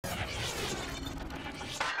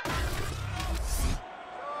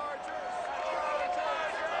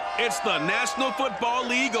It's the National Football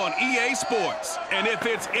League on EA Sports. And if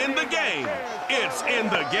it's in the game, it's in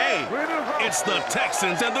the game. It's the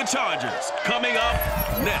Texans and the Chargers coming up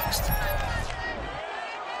next.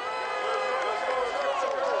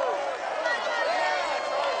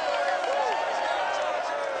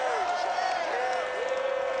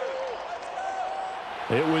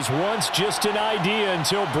 It was once just an idea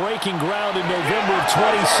until breaking ground in November of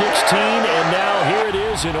 2016, and now here it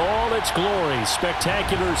is in all its glory.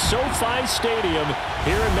 Spectacular SoFi Stadium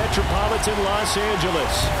here in metropolitan Los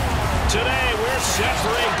Angeles. Today we're set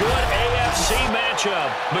for a good AFC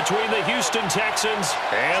matchup between the Houston Texans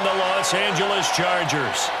and the Los Angeles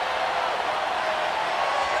Chargers.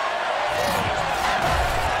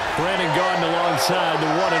 Brandon Garden alongside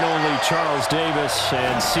the one and only Charles Davis.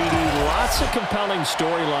 And CD, lots of compelling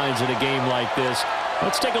storylines in a game like this.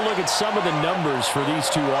 Let's take a look at some of the numbers for these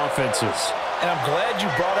two offenses. And I'm glad you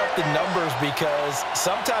brought up the numbers because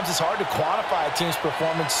sometimes it's hard to quantify a team's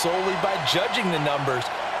performance solely by judging the numbers.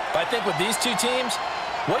 But I think with these two teams,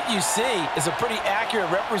 what you see is a pretty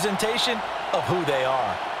accurate representation of who they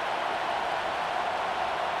are.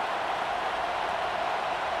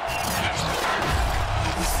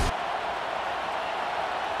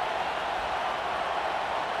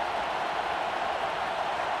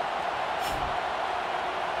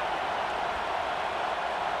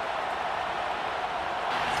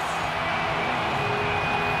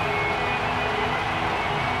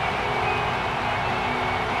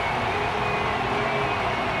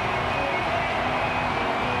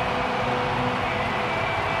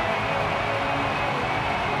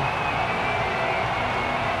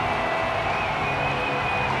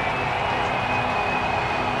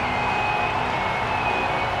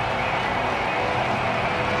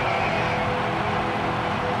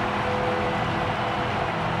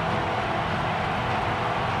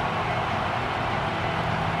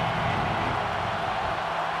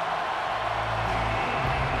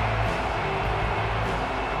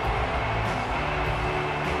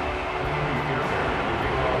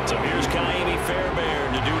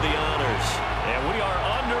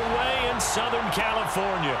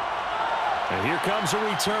 California. And here comes a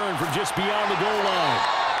return from just beyond the goal line.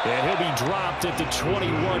 And he'll be dropped at the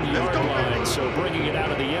 21-yard line. So bringing it out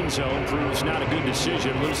of the end zone proves not a good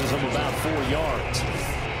decision. Loses him about 4 yards.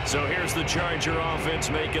 So here's the Charger offense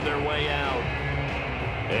making their way out.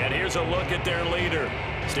 And here's a look at their leader,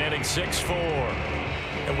 standing 6'4".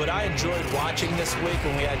 And what I enjoyed watching this week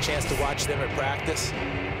when we had a chance to watch them at practice,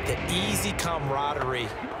 the easy camaraderie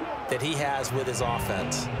that he has with his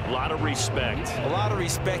offense. A lot of respect. A lot of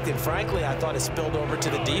respect, and frankly, I thought it spilled over to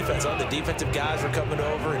the defense. All the defensive guys were coming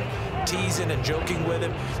over and teasing and joking with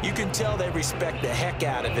him. You can tell they respect the heck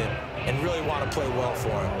out of him and really want to play well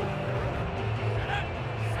for him.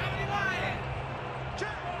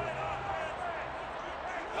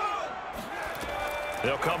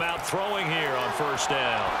 They'll come out throwing here on first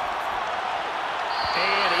down.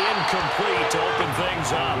 And incomplete to open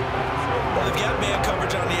things up. Well, they've got man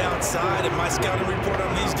coverage on the outside, and my scouting report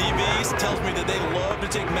on these DBs tells me that they love to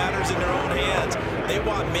take matters in their own hands. They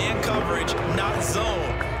want man coverage, not zone.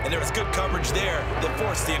 And there was good coverage there that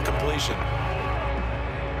forced the incompletion.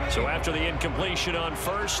 So after the incompletion on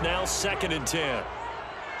first, now 2nd and 10.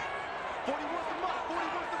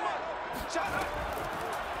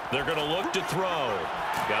 They're going to look to throw.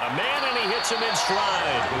 Got a man, and he hits him in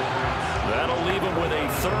stride. That'll leave him with a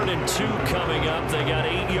 3rd and 2 coming up. They got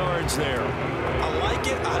 8 yards there. I like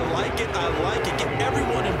it, I like it, I like it. Get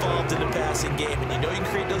everyone involved in the passing game, and you know you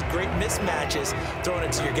can create those great mismatches throwing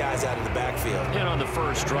it to your guys out of the backfield. And on the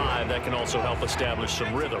first drive, that can also help establish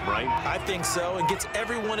some rhythm, right? I think so, and gets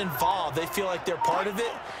everyone involved. They feel like they're part of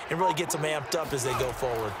it, and really gets them amped up as they go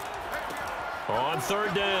forward. On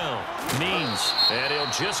 3rd down, Means, and he'll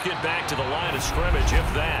just get back to the line of scrimmage,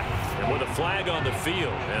 if that. And with a flag on the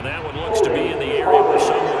field, and that one looks to be in the area where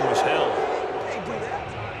someone was held.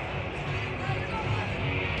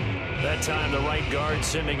 That time, the right guard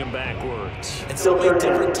sending him backwards. And so many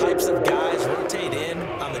different types of guys rotate in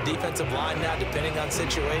on the defensive line now, depending on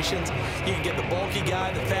situations. You can get the bulky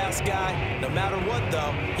guy, the fast guy. No matter what,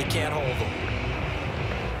 though, you can't hold them.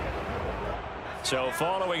 So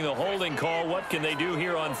following the holding call, what can they do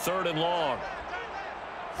here on 3rd and long?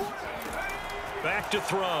 Back to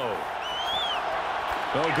throw.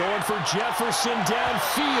 Oh, going for Jefferson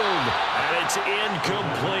downfield. And it's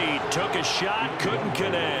incomplete. Took a shot, couldn't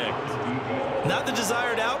connect. Not the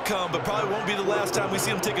desired outcome, but probably won't be the last time we see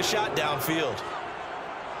him take a shot downfield.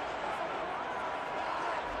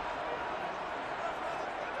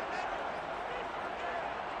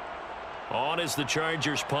 On is the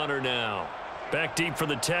Chargers punter now. Back deep for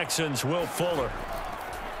the Texans, Will Fuller.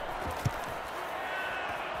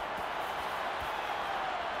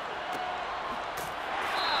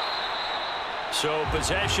 So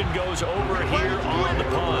possession goes over here on the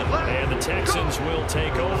punt. And the Texans will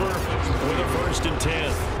take over with a 1st and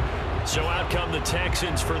 10. So out come the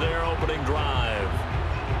Texans for their opening drive.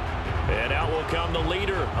 And out will come the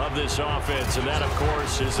leader of this offense, and that, of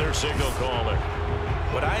course, is their signal caller.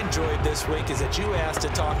 What I enjoyed this week is that you asked to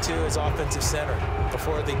talk to his offensive center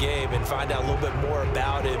before the game and find out a little bit more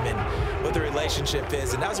about him and what the relationship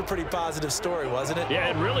is. And that was a pretty positive story, wasn't it?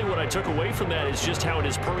 Yeah, and really what I took away from that is just how it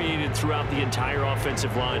has permeated throughout the entire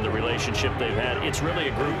offensive line, the relationship they've had. It's really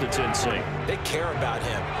a group that's in sync. They care about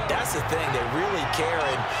him. That's the thing. They really care.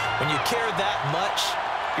 And when you care that much,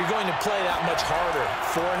 you're going to play that much harder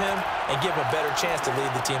for him and give him a better chance to lead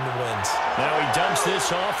the team to wins. Now he dumps this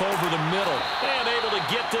off over the middle and able to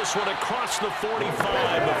get this one across the 45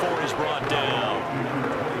 before he's brought down.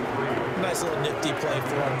 Nice little nifty play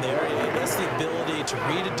for him there. That's the ability to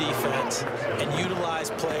read a defense and utilize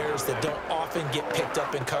players that don't often get picked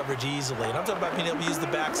up in coverage easily. And I'm talking about being able to use the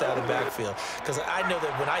backside of the backfield. Because I know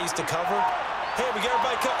that when I used to cover, hey, we got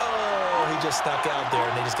everybody oh, he just snuck out there,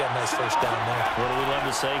 and they just got a nice 1st down there. What do we love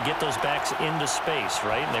to say? Get those backs into space,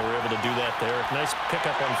 right? And they were able to do that there. Nice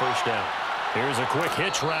pickup on 1st down. Here's a quick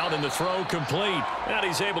hitch route, and the throw complete. And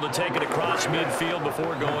he's able to take it across midfield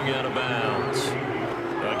before going out of bounds.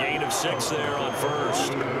 A gain of 6 there on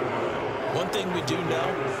 1st. One thing we do know,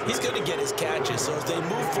 he's going to get his catches. So as they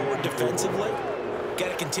move forward defensively,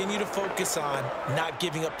 got to continue to focus on not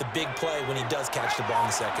giving up the big play when he does catch the ball in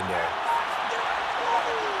the secondary.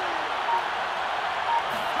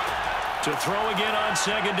 To throw again on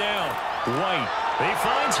 2nd down. White. He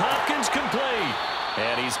finds Hopkins complete.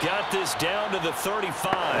 And he's got this down to the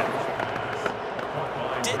 35.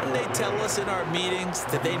 Didn't they tell us in our meetings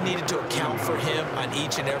that they needed to account for him on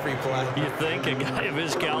each and every play? You think? A guy of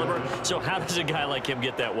his caliber? So how does a guy like him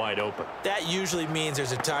get that wide open? That usually means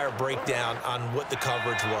there's a entire breakdown on what the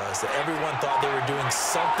coverage was. That everyone thought they were doing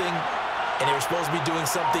something, and they were supposed to be doing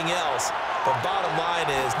something else. But bottom line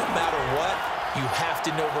is, no matter what, you have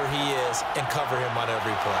to know where he is and cover him on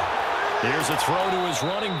every play. Here's a throw to his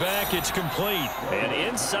running back. It's complete. And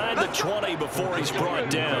inside the 20 before he's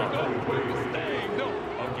brought down.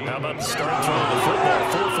 How about the start throw of the football?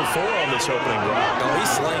 4 for 4 on this opening drive. Oh, he's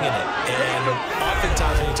slinging it. And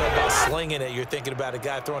oftentimes when you talk about slinging it, you're thinking about a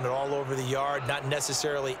guy throwing it all over the yard, not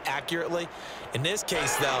necessarily accurately. In this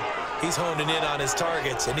case, though, he's honing in on his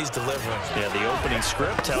targets, and he's delivering. Yeah, the opening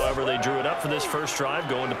script, however, they drew it up for this 1st drive,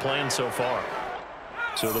 going to plan so far.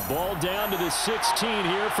 So the ball down to the 16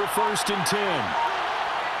 here for 1st and 10.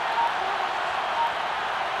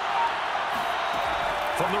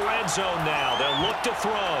 From the red zone now, they'll look to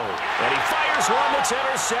throw. And he fires one that's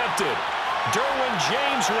intercepted. Derwin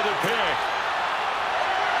James with a pick.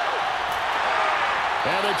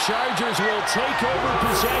 And the Chargers will take over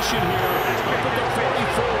possession here up at the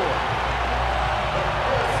 44.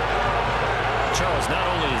 Charles, not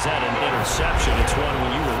only is that an interception, it's one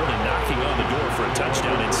when you were really knocking on the door for a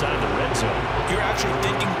touchdown inside the red zone. You're actually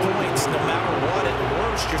thinking points no matter what. At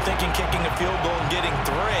worst, you're thinking kicking a field goal and getting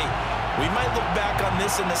 3. We might look back on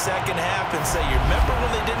this in the second half and say, you remember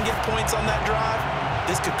when they didn't get points on that drive?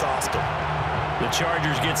 This could cost them. The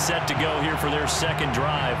Chargers get set to go here for their 2nd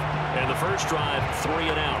drive. And the 1st drive, 3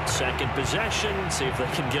 and out. 2nd possession, see if they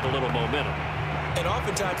can get a little momentum. And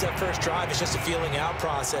oftentimes that 1st drive is just a feeling out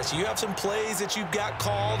process. You have some plays that you've got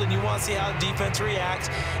called and you want to see how the defense reacts.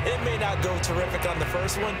 It may not go terrific on the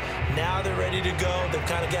 1st one. Now they're ready to go. They've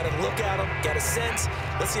kind of got to look at them, got a sense.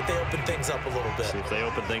 Let's see if they open things up a little bit. See if they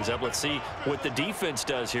open things up. Let's see what the defense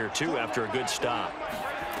does here, too, after a good stop.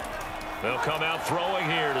 They'll come out throwing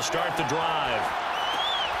here to start the drive.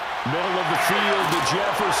 Middle of the field to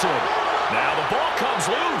Jefferson. Now the ball comes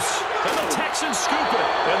loose, and the Texans scoop it,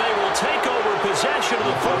 and they will take over possession of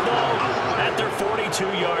the football at their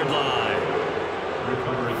 42-yard line.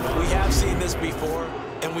 We have seen this before,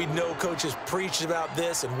 and we know coaches preach about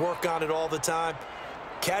this and work on it all the time.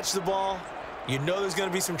 Catch the ball. You know there's going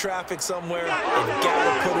to be some traffic somewhere, and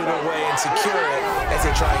got to put it away and secure it as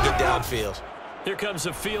they try and get downfield. Here comes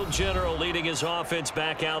the field general leading his offense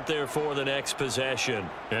back out there for the next possession.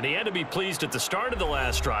 And he had to be pleased at the start of the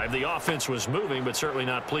last drive. The offense was moving, but certainly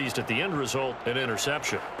not pleased at the end result, an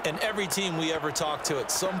interception. And every team we ever talk to, at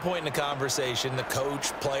some point in the conversation, the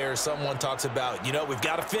coach, player, someone talks about, you know, we've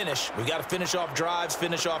got to finish. We've got to finish off drives,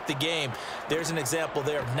 finish off the game. There's an example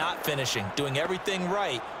there of not finishing, doing everything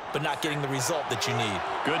right, but not getting the result that you need.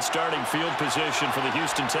 Good starting field position for the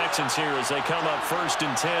Houston Texans here as they come up 1st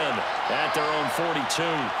and 10 at their own 42.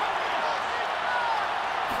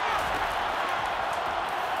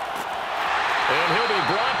 And he'll be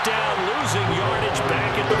brought down, losing yardage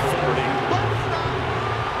back at the 40.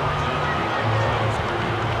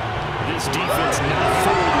 This this defense not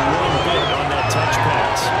fooled one bit on that touch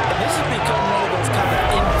pass. And this has become one of those kind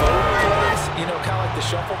of in vogue plays, you know, kind of like the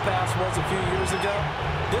shuffle pass was a few years ago.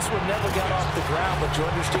 This one never got off the ground, but you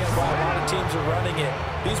understand why a lot of teams are running it.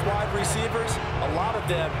 These wide receivers, a lot of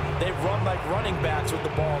them, they run like running backs with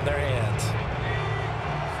the ball in their hands.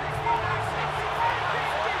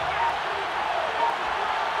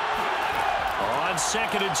 On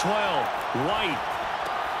 2nd and 12, White.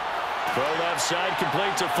 Throw left side,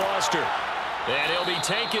 complete to Foster. And he'll be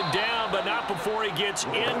taken down, but not before he gets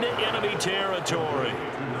into enemy territory.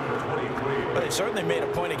 But they certainly made a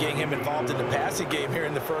point of getting him involved in the passing game here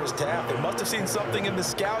in the first half. They must have seen something in the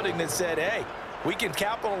scouting that said, hey, we can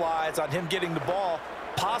capitalize on him getting the ball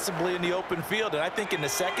possibly in the open field. And I think in the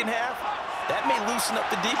second half, that may loosen up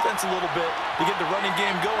the defense a little bit to get the running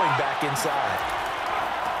game going back inside.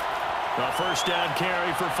 A first down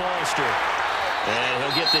carry for Foster. And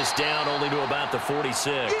he'll get this down only to about the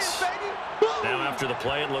 46. Now after the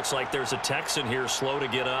play, it looks like there's a Texan here slow to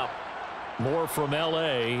get up. More from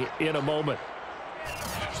L.A. in a moment.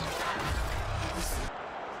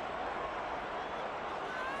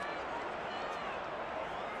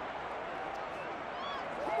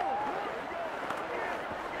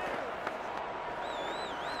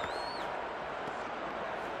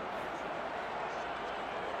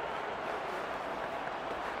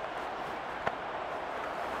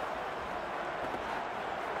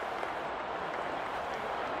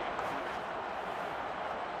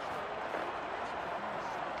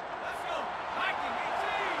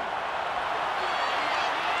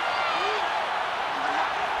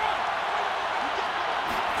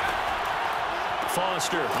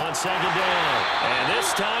 Foster on 2nd down. And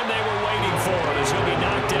this time they were waiting for him as he'll be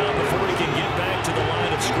knocked down before he can get back to the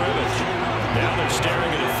line of scrimmage. Now they're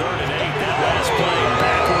staring at a 3rd and 8. That last play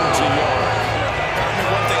backwards a yard.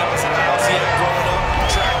 One thing I was lousy at growing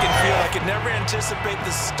up, track and field, I could never anticipate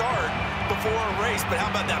the start before a race, but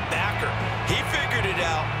how about that backer? He figured it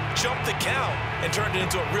out, jumped the count, and turned it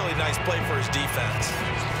into a really nice play for his defense.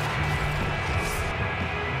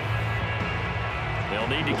 They'll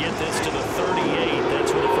need to get this to the 38.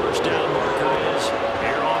 That's where the first down marker is.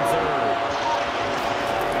 Here on 3rd.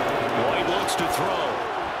 White looks to throw.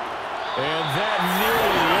 And that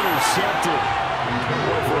nearly intercepted.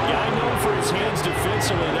 Well, for a guy known for his hands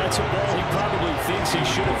defensively, that's a ball he probably thinks he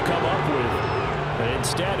should have come up with. But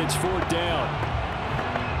instead, it's 4th down.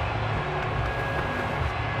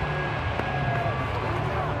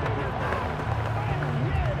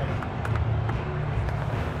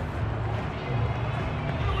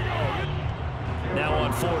 Now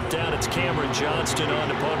on 4th down, it's Cameron Johnston on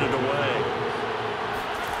to punt it away.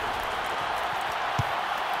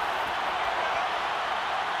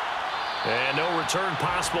 And no return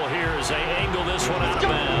possible here as they angle this one out of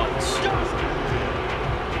bounds.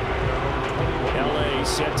 L.A.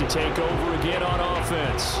 set to take over again on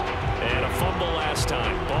offense. And a fumble last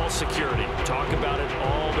time. Ball security. Talk about it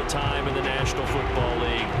all the time in the National Football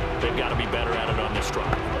League. They've got to be better at it on this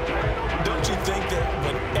drive. Don't you think that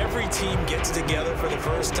when every team gets together for the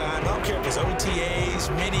first time, I don't care if it's OTAs,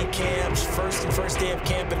 mini camps, first day of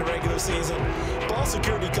camp in the regular season, ball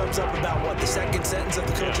security comes up about, what, the second sentence of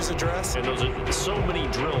the coach's address? And those are so many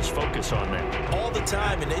drills focus on that. All the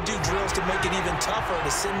time, and they do drills to make it even tougher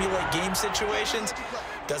to simulate game situations.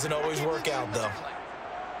 Doesn't always work out, though.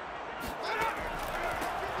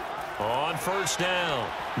 On first down,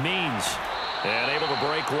 Means. And able to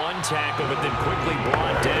break one tackle, but then quickly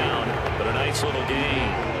brought down. But a nice little gain.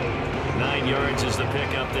 9 yards is the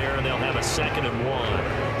pickup there, and they'll have a 2nd and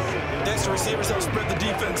 1. Next, the receivers help spread the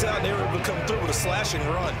defense out, and they were able to come through with a slashing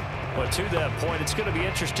run. But to that point, it's going to be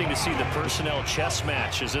interesting to see the personnel chess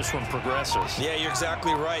match as this one progresses. Yeah, you're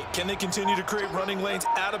exactly right. Can they continue to create running lanes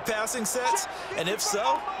out of passing sets? And if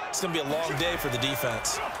so, it's going to be a long day for the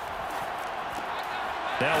defense.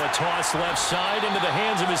 Now a toss left side into the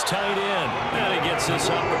hands of his tight end. And he gets this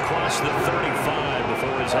up across the 35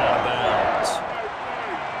 before he's out of bounds.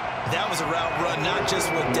 That was a route run not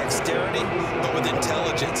just with dexterity, but with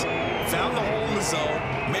intelligence. Found the hole in the zone,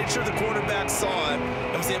 made sure the quarterback saw him,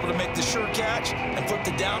 and was able to make the sure catch and flip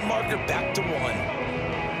the down marker back to 1.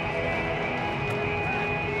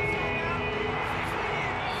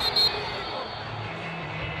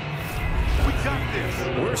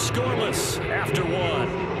 We're scoreless after 1.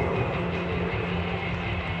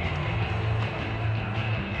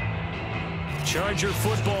 Charger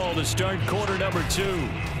football to start quarter number 2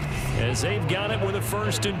 as they've got it with a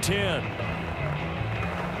 1st and 10.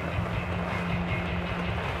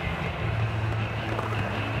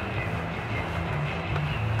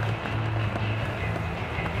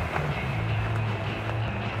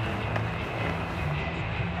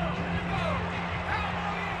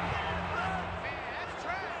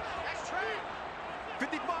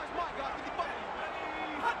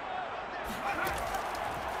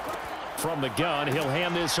 From the gun, he'll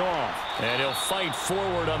hand this off. And he'll fight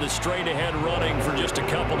forward on the straight-ahead running for just a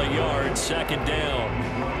couple of yards. Second down.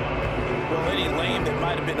 Well, any lane that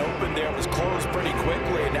might have been open there was closed pretty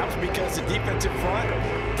quickly, and that was because the defensive front,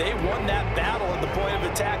 they won that battle at the point of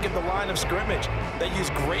attack at the line of scrimmage. They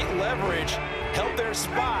used great leverage, held their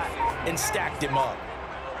spot, and stacked him up.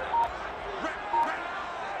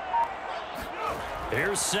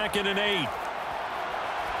 Here's 2nd and 8.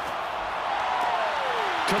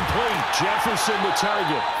 Complete. Jefferson the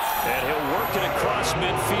target. And he'll work it across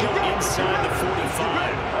midfield inside the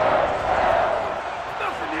 45.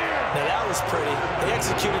 Now that was pretty. They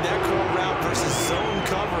executed that curl route versus zone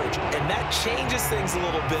coverage, and that changes things a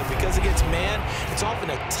little bit because against man, it's often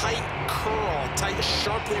a tight curl, tight,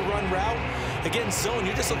 sharply run route. Against zone,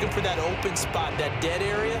 you're just looking for that open spot, that dead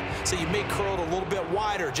area, so you may curl it a little bit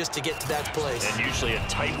wider just to get to that place. And usually a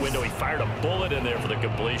tight window. He fired a bullet in there for the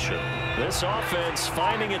completion. This offense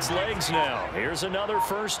finding its legs now. Here's another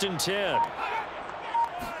 1st and 10.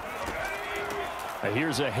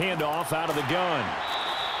 Here's a handoff out of the gun.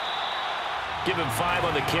 Give him 5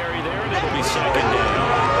 on the carry there, and it'll be 2nd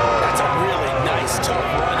down. That's a really nice, tough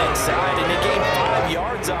run inside, and he gained 5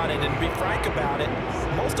 yards on it. And to be frank about it,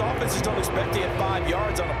 most offenses don't expect to get 5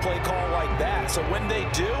 yards on a play call like that. So when they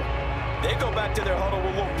do, they go back to their huddle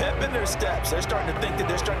with a little pep in their steps. They're starting to think that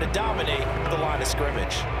they're starting to dominate the line of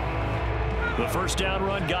scrimmage. The 1st down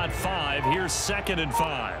run got 5. Here's 2nd and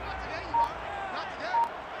 5.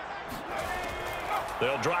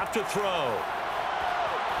 They'll drop to throw.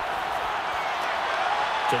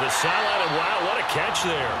 To the sideline, and wow, what a catch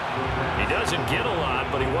there. He doesn't get a lot,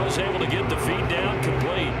 but he was able to get the feet down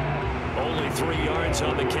complete. Only 3 yards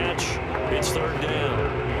on the catch. It's 3rd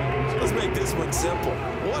down. Let's make this one simple.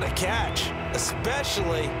 What a catch,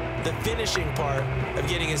 especially the finishing part of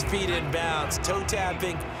getting his feet in bounds, toe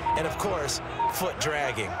tapping, and of course, foot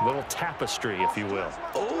dragging. A little tapestry, if you will.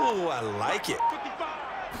 Oh, I like it.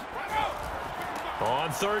 On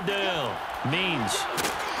 3rd down, Means.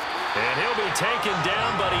 And he'll be taken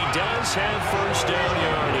down, but he does have 1st down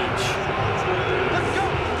yardage.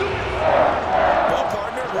 Well,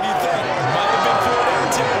 partner, what do you think? Might have been 4 down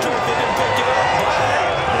territory if they didn't pick it up, but...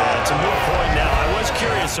 Yeah, it's a moot point now. I was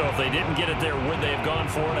curious, so if they didn't get it there, would they have gone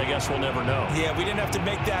for it? I guess we'll never know. Yeah, we didn't have to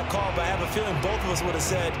make that call, but I have a feeling both of us would have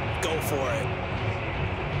said, go for it.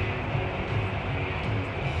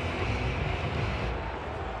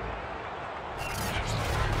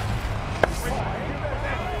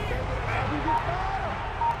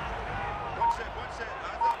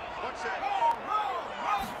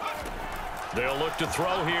 They'll look to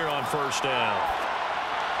throw here on 1st down.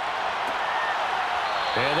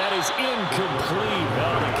 And that is incomplete.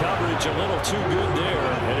 Well, the coverage a little too good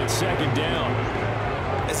there, and it's 2nd down.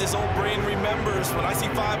 As this old brain remembers, when I see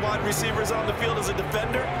 5 wide receivers on the field as a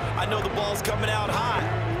defender, I know the ball's coming out high.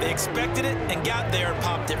 They expected it and got there and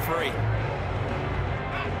popped it free.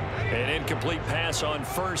 An incomplete pass on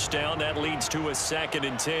 1st down. That leads to a 2nd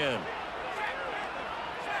and 10.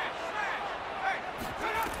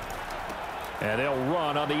 And they'll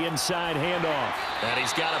run on the inside handoff. And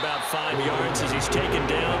he's got about 5 yards as he's taken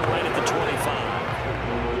down right at the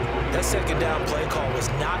 25. That 2nd down play call was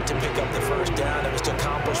not to pick up the 1st down. It was to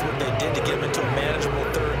accomplish what they did to get him into a manageable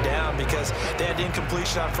 3rd down because they had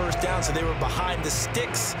incompletion on 1st down, so they were behind the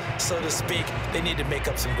sticks, so to speak. They needed to make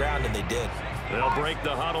up some ground, and they did. They'll break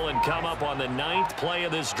the huddle and come up on the 9th play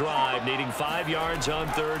of this drive, needing 5 yards on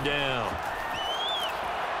 3rd down.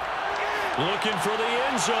 Looking for the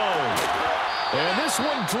end zone. And this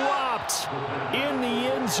one dropped in the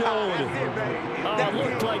end zone.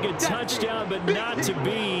 Looked like a touchdown, but not to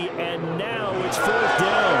be. And now it's 4th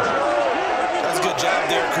down. That's a good job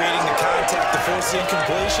there creating the contact to force the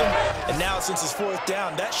incompletion. And now since it's 4th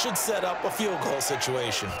down, that should set up a field goal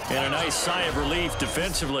situation. And a nice sigh of relief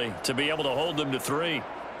defensively to be able to hold them to 3.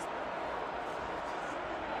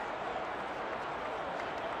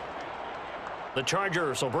 The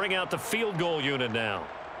Chargers will bring out the field goal unit now.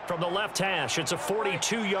 From the left hash, it's a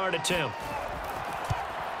 42-yard attempt.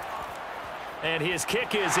 And his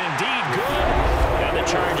kick is indeed good. And the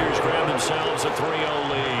Chargers grab themselves a 3-0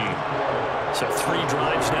 lead. So 3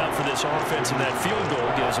 drives now for this offense, and that field goal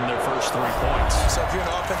gives them their first 3 points. So if you're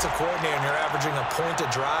an offensive coordinator and you're averaging a point a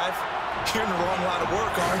drive, you're in the wrong line of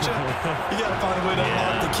work, aren't you? You got to find a way to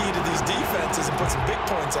unlock the key to these defenses and put some big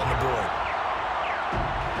points on the board.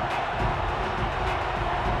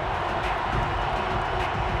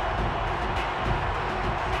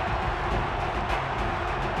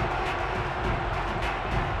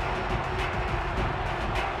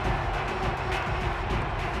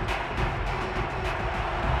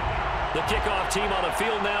 the kickoff team on the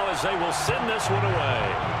field now as they will send this one away.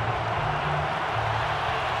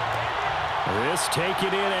 This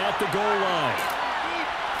taken in at the goal line.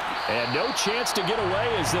 And no chance to get away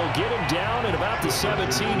as they'll get him down at about the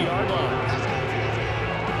 17-yard line.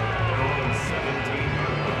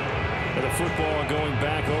 And the football going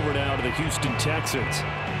back over now to the Houston Texans.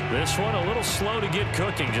 This one a little slow to get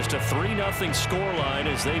cooking. Just a 3-0 scoreline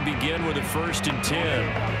as they begin with a 1st and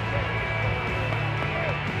 10.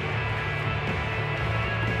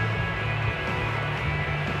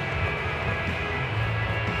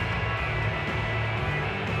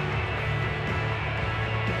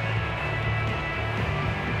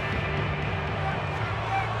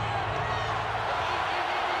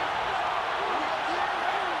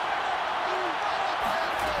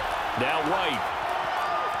 Now White.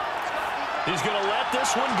 He's going to let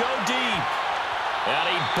this one go deep. And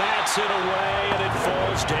he bats it away, and it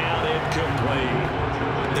falls down incomplete.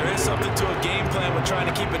 There is something to a game plan with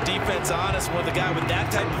trying to keep a defense honest with a guy with that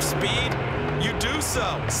type of speed. You do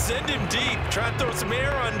so. Send him deep. Try and throw some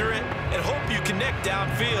air under it and hope you connect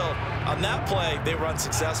downfield. On that play, they were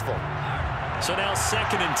unsuccessful. So now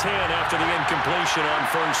 2nd and 10 after the incompletion on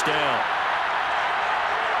 1st down.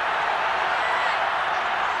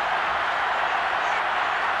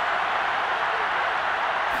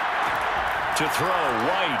 To throw,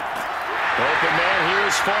 White. Open man here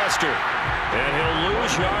is Foster. And he'll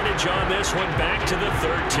lose yardage on this one back to the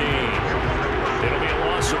 13. It'll be a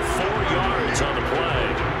loss of 4 yards on the play.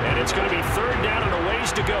 And it's going to be 3rd down and a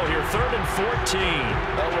ways to go here, 3rd and 14.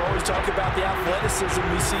 Well, we're always talking about the athleticism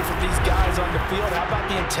we see from these guys on the field. How about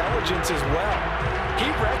the intelligence as well? He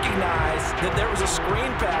recognized that there was a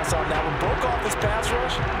screen pass on that one, broke off his pass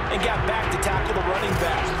rush, and got back to tackle the running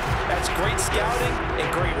back. That's great scouting and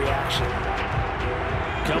great reaction.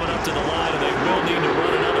 Coming up to the line, and they will need to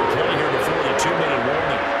run another play here before the 2-minute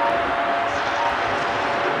warning.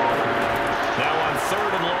 Now on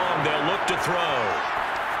 3rd and long, they'll look to throw.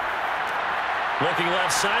 Looking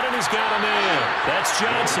left side, and he's got him in. That's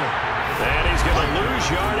Johnson. And he's going to lose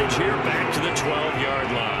yardage here back to the 12-yard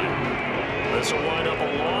line. This will wind up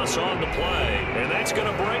a loss on the play, and that's going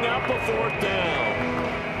to bring up a 4th down.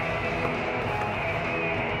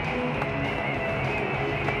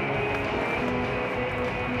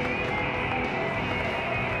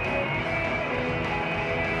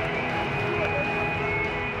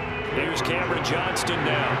 Here's Cameron Johnston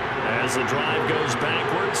now as the drive goes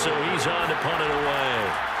backwards, so he's on to punt it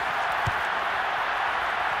away.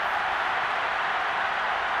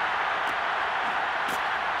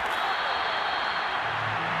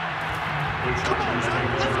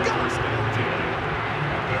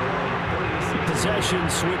 Possession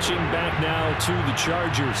switching back now to the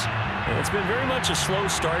Chargers. And it's been very much a slow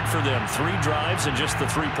start for them. 3 drives and just the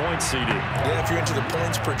 3 points seeded. Yeah, if you're into the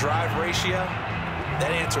points per drive ratio, that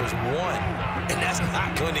answer is 1, and that's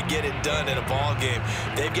not going to get it done in a ball game.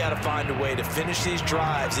 They've got to find a way to finish these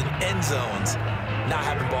drives in end zones, not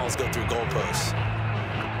having balls go through goalposts.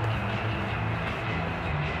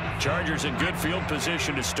 Chargers in good field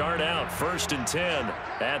position to start out. 1st and 10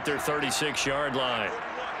 at their 36-yard line.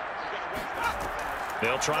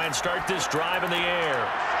 They'll try and start this drive in the air.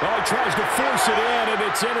 Oh, he tries to force it in, and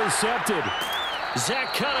it's intercepted.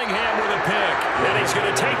 Zach Cunningham with a pick, and he's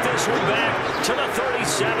going to take this one back to the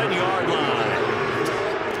 37-yard line.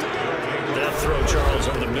 That throw, Charles,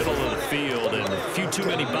 over the middle of the field, and a few too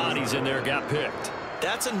many bodies in there got picked.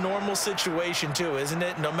 That's a normal situation, too, isn't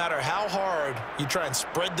it? No matter how hard you try and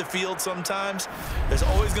spread the field sometimes, there's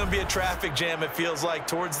always going to be a traffic jam, it feels like,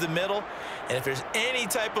 towards the middle. And if there's any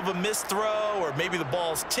type of a missed throw, or maybe the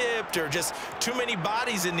ball's tipped, or just too many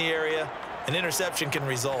bodies in the area, an interception can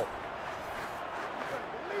result.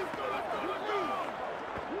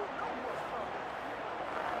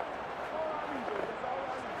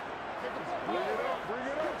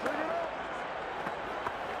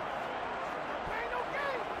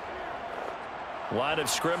 Line of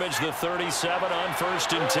scrimmage, the 37 on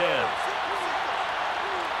 1st and 10.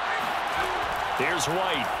 Here's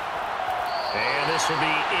White. And this will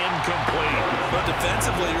be incomplete. But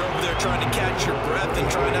defensively, you're over there trying to catch your breath and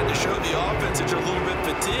trying not to show the offense that you're a little bit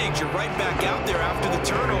fatigued. You're right back out there after the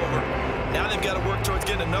turnover. Now they've got to work towards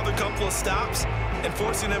getting another couple of stops and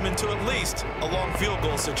forcing them into at least a long field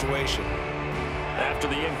goal situation. After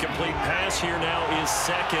the incomplete pass, here now is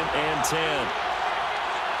 2nd and 10.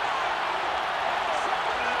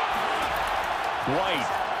 White.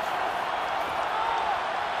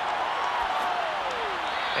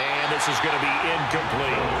 And this is going to be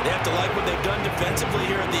incomplete. They have to like what they've done defensively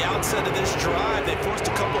here at the outset of this drive. They forced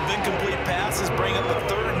a couple of incomplete passes, bring up a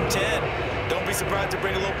 3rd and 10. Don't be surprised to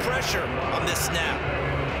bring a little pressure on this snap.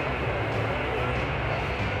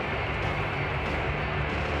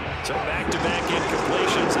 So back-to-back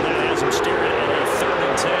incompletions, and that has him staring at a 3rd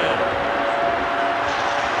and 10.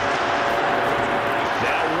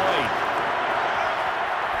 Now White.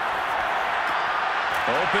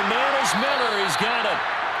 Open man is Miller. He's got it.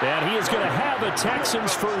 And he is going to have a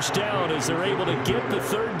Texans first down as they're able to get the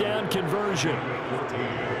 3rd down conversion.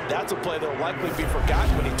 That's a play that will likely be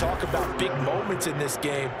forgotten when you talk about big moments in this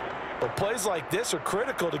game. But plays like this are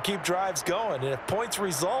critical to keep drives going. And if points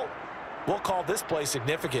result, we'll call this play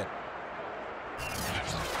significant.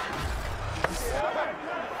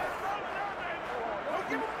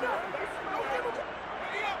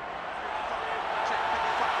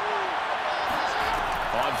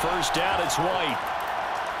 On first down, it's White.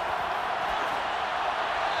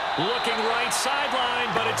 Looking right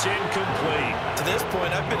sideline, but it's incomplete. To this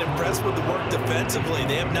point, I've been impressed with the work defensively.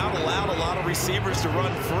 They have not allowed a lot of receivers to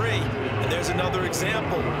run free. And there's another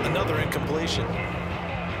example, another incompletion.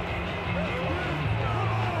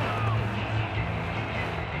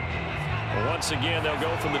 Once again, they'll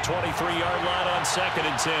go from the 23-yard line on 2nd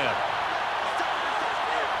and 10.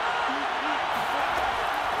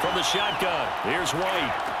 From the shotgun, here's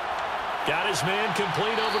White. Got his man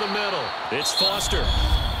complete over the middle. It's Foster.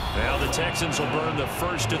 Now the Texans will burn the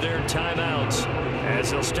first of their timeouts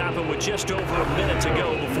as they'll stop it with just over a minute to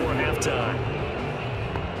go before halftime.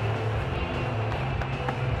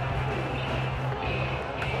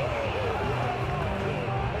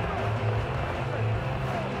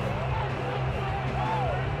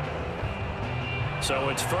 So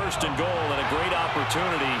it's 1st and goal and a great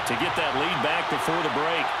opportunity to get that lead back before the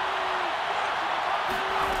break.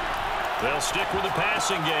 They'll stick with the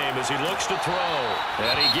passing game as he looks to throw.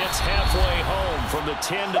 And he gets halfway home from the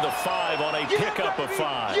 10 to the 5 on a pickup of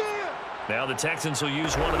 5. Now the Texans will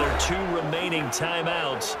use one of their 2 remaining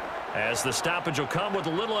timeouts as the stoppage will come with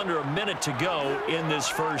a little under a minute to go in this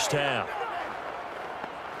first half.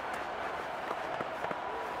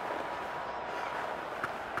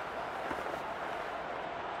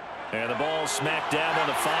 And the ball smacked down on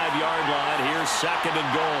the 5-yard line. Here's 2nd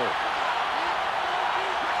and goal.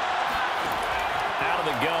 Out of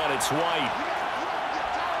the gun, it's White.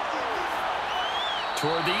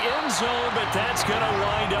 Toward the end zone, but that's going to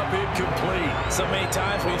wind up incomplete. So many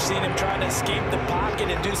times we've seen him trying to escape the pocket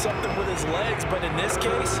and do something with his legs, but in this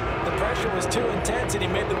case, the pressure was too intense and he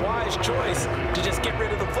made the wise choice to just get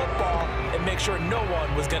rid of the football and make sure no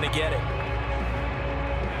one was going to get it.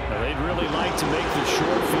 Well, they'd really like to make the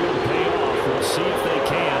short field pay off. We'll see if they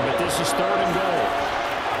can, but this is 3rd and goal.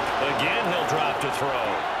 Again, he'll drop to throw.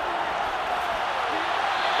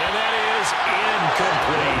 And that is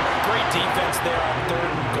incomplete. Great defense there on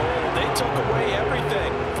 3rd and goal. They took away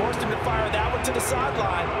everything. Forced him to fire that one to the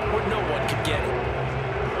sideline where no one could get it.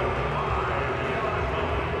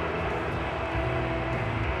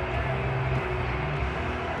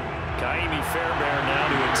 Fairbairn now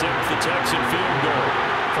to attempt the Texan field goal.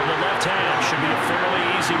 From the left half, should be a fairly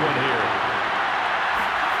easy one here.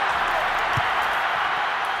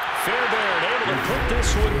 Fairbairn able to put this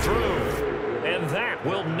one through. And that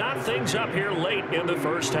will knot things up here late in the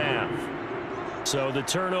first half. So the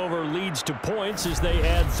turnover leads to points as they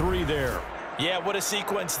add 3 there. Yeah, what a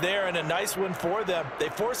sequence there and a nice one for them. They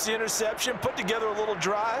forced the interception, put together a little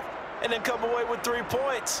drive, and then come away with 3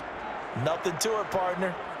 points. Nothing to it,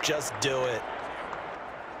 partner. Just do it.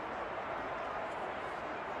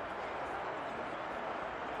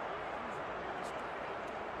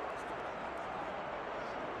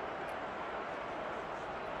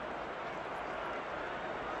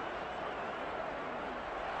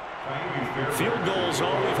 Field goals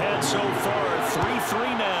all we've had so far.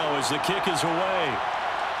 3-3 now as the kick is away.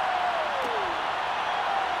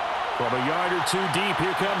 From a yard or 2 deep,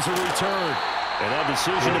 here comes a return. And that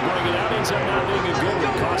decision to bring it out ends up not being a good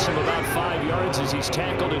one. Costs him about 5 yards as he's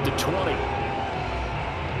tackled into 20.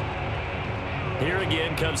 Here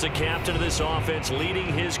again comes the captain of this offense leading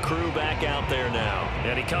his crew back out there now.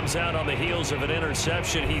 And he comes out on the heels of an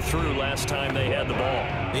interception he threw last time they had the ball.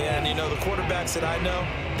 Yeah, and you know, the quarterbacks that I know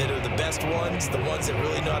that are the best ones, the ones that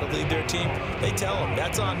really know how to lead their team, they tell them,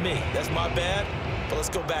 that's on me. That's my bad. But let's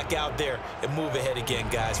go back out there and move ahead again,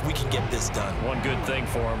 guys. We can get this done. One good thing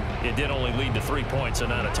for him, it did only lead to 3 points and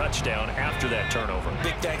not a touchdown after that turnover.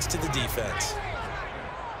 Big thanks to the defense.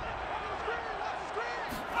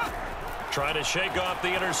 Trying to shake off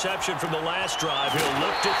the interception from the last drive. He'll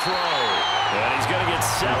look to throw. And he's going to get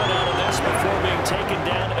 7 out of this before being taken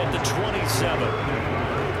down at the 27.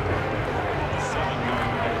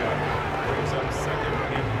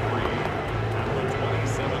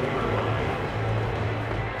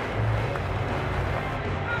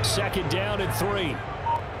 Second down and 3.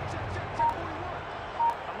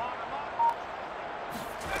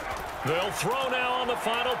 They'll throw now on the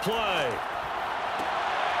final play.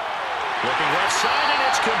 Looking left side, and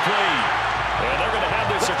it's complete. And they're going to have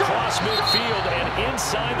this across midfield and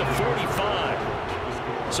inside the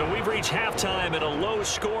 45. So we've reached halftime in a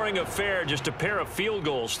low-scoring affair, just a pair of field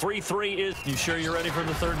goals. 3-3 is... You sure you're ready for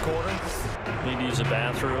the third quarter? Need to use a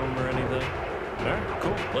bathroom or anything? All right,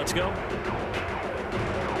 cool. Let's go.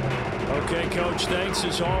 Okay, Coach, thanks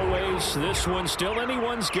as always. This one's still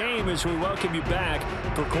anyone's game as we welcome you back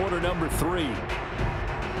for quarter number 3.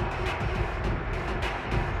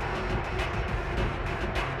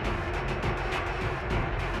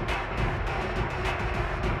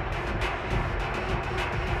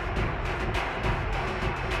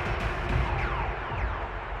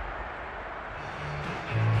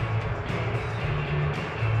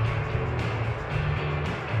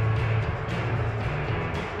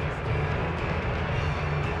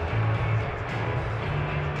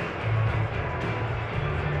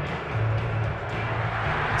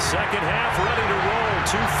 Second half ready to roll.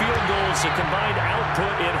 2 field goals, a combined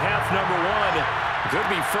output in half number 1. Could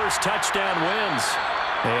be first touchdown wins.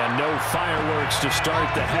 And no fireworks to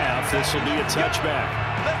start the half. This will be a touchback.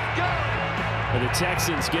 Let's go! And the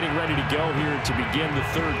Texans getting ready to go here to begin the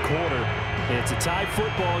third quarter. It's a tie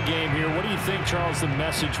football game here. What do you think, Charles, the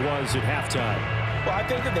message was at halftime? Well, I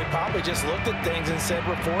think that they probably just looked at things and said,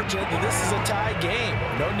 we're fortunate that this is a tie game.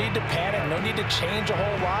 No need to panic, no need to change a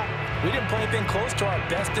whole lot. We didn't play anything close to our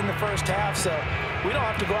best in the first half, so we don't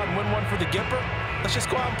have to go out and win one for the Gipper. Let's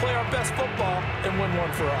just go out and play our best football and win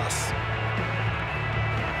one for us.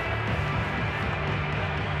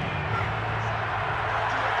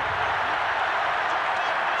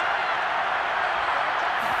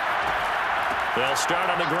 They'll start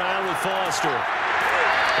on the ground with Foster.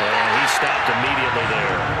 And he stopped immediately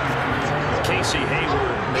there. Casey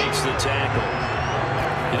Hayward makes the tackle.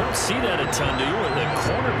 You don't see that a ton, do you? With the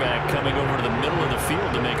cornerback coming over to the middle of the field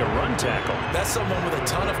to make a run tackle. That's someone with a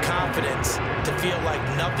ton of confidence to feel like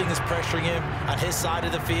nothing is pressuring him on his side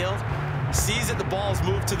of the field. Sees that the ball's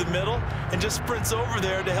moved to the middle and just sprints over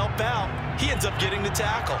there to help out. He ends up getting the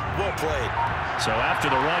tackle. Well played. So after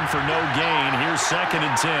the run for no gain, here's 2nd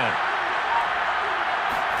and 10.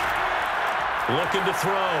 Looking to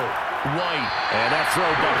throw. White. And that throw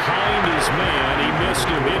behind his man. He missed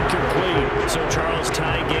him. Incomplete. So, Charles,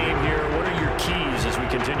 tie game here. What are your keys as we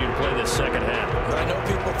continue to play this second half? I know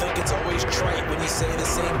people think it's always trite when you say the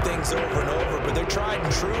same things over and over, but they're tried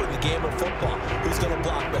and true in the game of football. Who's going to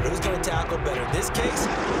block better? Who's going to tackle better? In this case,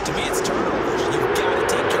 to me, it's turnovers. You've got to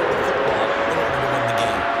take care of the football in order to win the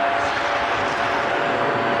game.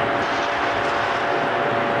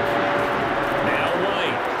 Now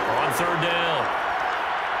White on 3rd down.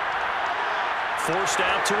 Forced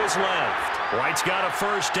out to his left. White's got a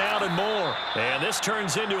first down and more. And this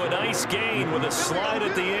turns into a nice gain with a slide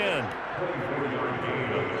at the end.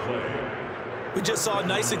 We just saw a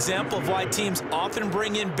nice example of why teams often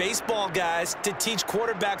bring in baseball guys to teach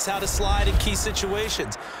quarterbacks how to slide in key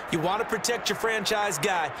situations. You want to protect your franchise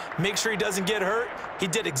guy. Make sure he doesn't get hurt. He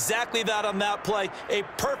did exactly that on that play. A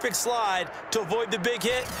perfect slide to avoid the big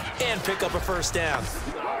hit and pick up a first down.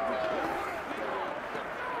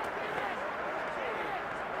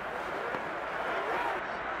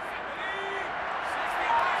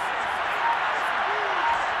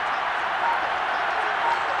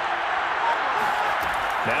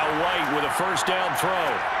 Now White with a first down throw.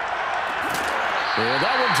 And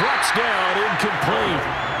that one drops down, incomplete.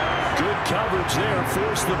 Good coverage there,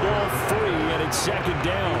 forced the ball free, and it's 2nd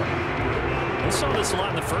down. We saw this a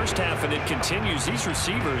lot in the first half, and it continues. These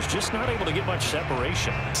receivers just not able to get much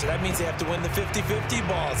separation. So that means they have to win the 50-50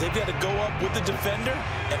 balls. They've got to go up with the defender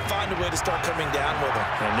and find a way to start coming down with them.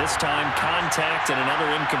 And this time, contact and another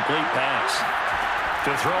incomplete pass.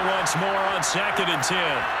 To throw once more on 2nd and 10.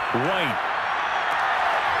 White.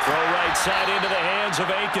 Throw right side into the hands of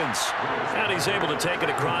Akins. And he's able to take it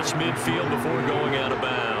across midfield before going out of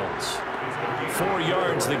bounds. 4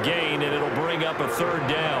 yards the gain, and it'll bring up a 3rd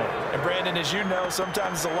down. And Brandon, as you know,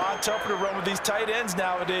 sometimes it's a lot tougher to run with these tight ends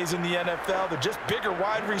nowadays in the NFL. They're just bigger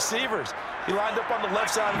wide receivers. He lined up on the left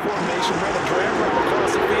side of the formation, ran a drag route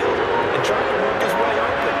across the field, and tried to work his way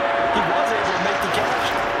open. He was able to make the catch,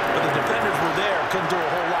 but the defenders were there, couldn't do a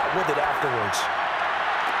whole lot with it afterwards.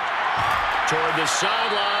 Toward the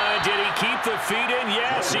sideline. Did he keep the feet in?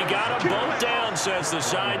 Yes, he got them both down, says the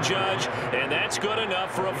side judge, and that's good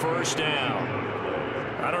enough for a first down.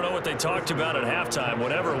 I don't know what they talked about at halftime.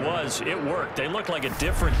 Whatever it was, it worked. They look like a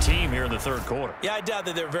different team here in the third quarter. Yeah, I doubt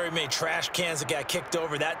that there were very many trash cans that got kicked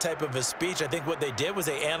over, that type of a speech. I think what they did was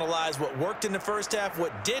they analyzed what worked in the first half,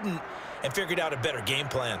 what didn't, and figured out a better game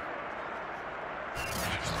plan.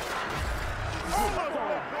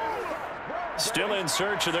 Still in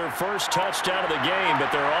search of their first touchdown of the game,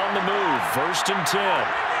 but they're on the move. 1st and 10.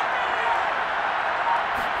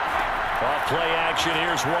 Off play action,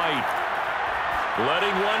 here's White.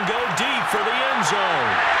 Letting one go deep for the end zone.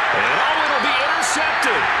 And it'll be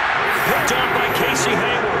intercepted. Picked up by Casey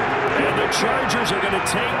Hayward. And the Chargers are going to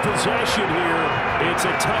take possession here. It's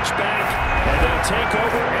a touchback, and they'll take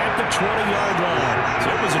over at the 20-yard line. So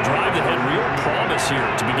it was a drive that had real promise here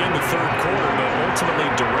to begin the third quarter, but ultimately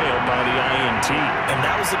derailed by the INT. And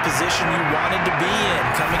that was the position you wanted to be in.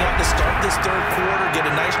 Coming out to start this third quarter, get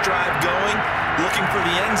a nice drive going, looking for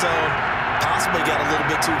the end zone. Possibly got a little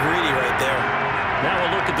bit too greedy right there. Now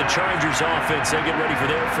we'll look at the Chargers offense. They get ready for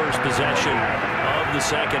their first possession of the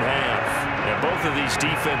second half. And both of these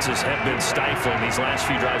defenses have been stifling these last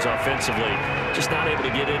few drives offensively. Just not able to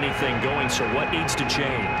get anything going, so what needs to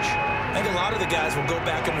change? I think a lot of the guys will go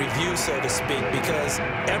back and review, so to speak, because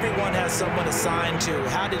everyone has someone assigned to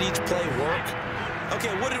how did each play work. Okay,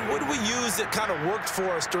 what did we use that kind of worked for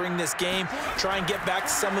us during this game? Try and get back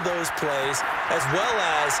to some of those plays, as well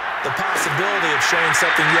as the possibility of showing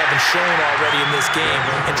something you haven't shown already in this game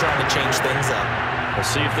and trying to change things up. We'll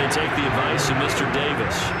see if they take the advice of Mr.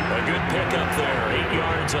 Davis. A good pickup there, 8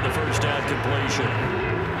 yards on the first down completion.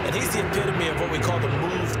 And he's the epitome of what we call the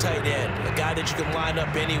move tight end, a guy that you can line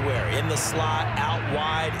up anywhere, in the slot, out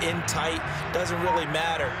wide, in tight, doesn't really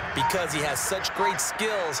matter because he has such great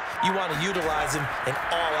skills. You want to utilize him in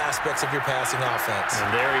all aspects of your passing offense. And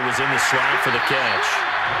there he was in the slot for the catch.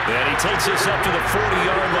 And he takes us up to the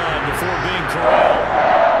 40-yard line before being corralled.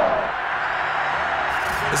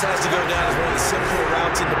 This has to go down as one of the simpler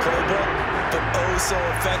routes in the playbook, but oh so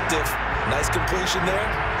effective. Nice completion there,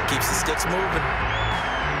 keeps the sticks moving.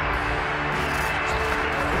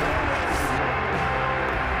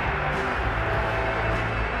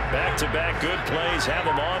 Back-to-back good plays have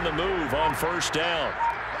them on the move on first down.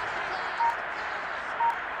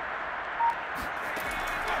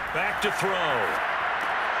 Back to throw.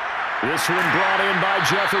 This one brought in by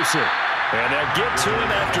Jefferson. And they'll get to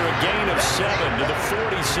him after a gain of 7 to the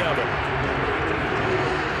 47.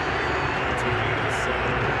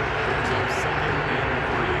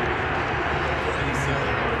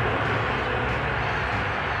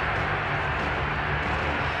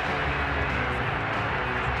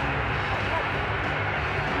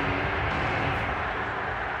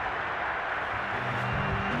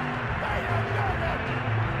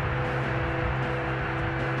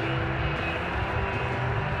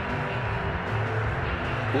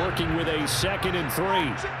 Working with a 2nd and 3.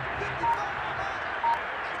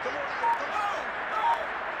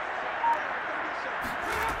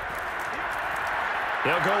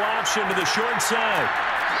 They'll go option to the short side.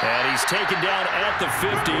 And he's taken down at the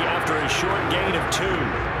 50 after a short gain of 2.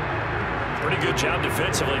 Pretty good job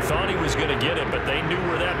defensively. Thought he was going to get it, but they knew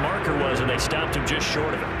where that marker was, and they stopped him just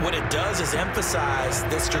short of it. What it does is emphasize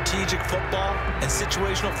that strategic football and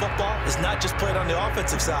situational football is not just played on the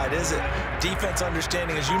offensive side, is it? Defense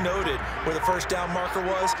understanding, as you noted, where the first down marker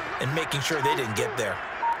was and making sure they didn't get there.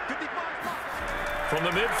 From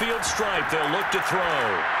the midfield stripe, they'll look to throw.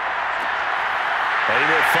 And he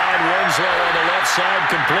will find Winslow on the left side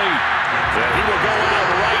complete. And he will go out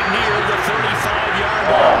right near the 35-yard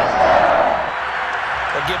line.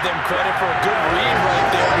 I'll give them credit for a good read right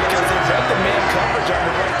there because they read the man coverage on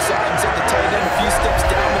the right side and sent the tight end a few steps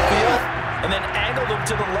down the field and then angled him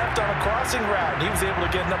to the left on a crossing route. And he was able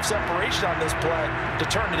to get enough separation on this play to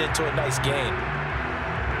turn it into a nice gain.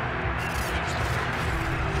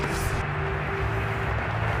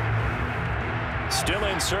 Still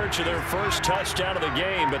in search of their first touchdown of the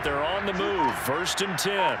game, but they're on the move. 1st and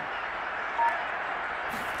 10.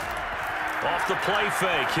 Off the play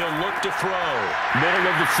fake, he'll look to throw. Middle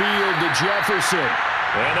of the field to Jefferson.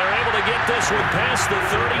 And they're able to get this one past the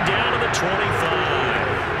 30 down to the 25.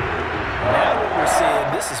 Now what we're seeing,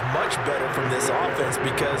 this is much better from this offense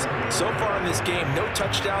because so far in this game, no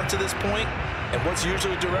touchdown to this point. And what's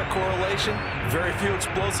usually a direct correlation? Very few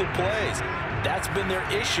explosive plays. That's been their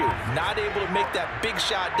issue. Not able to make that big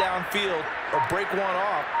shot downfield or break one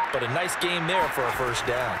off, but a nice game there for a first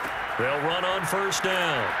down. They'll run on first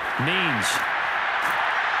down. Means.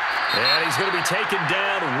 And he's going to be taken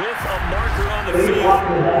down with a marker on the field.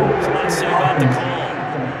 So let's see about the call.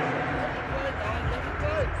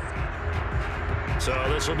 So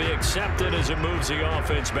this will be accepted as it moves the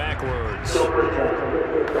offense backwards.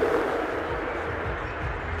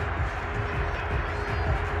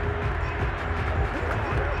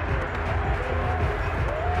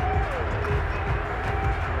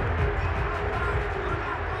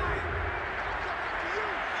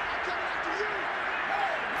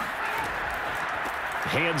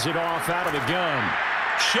 Hands it off out of the gun.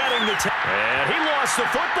 shedding the and he lost the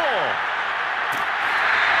football.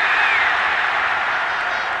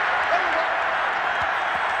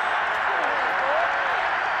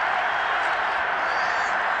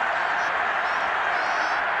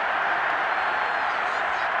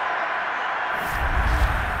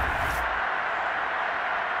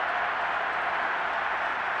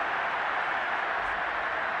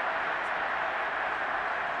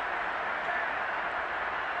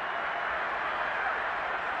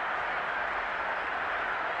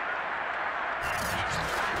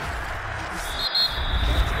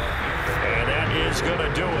 Going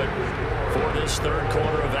to do it for this third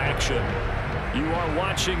quarter of action. You are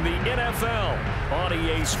watching the NFL on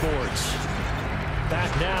EA Sports.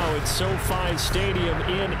 Back now at SoFi Stadium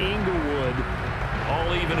in Inglewood.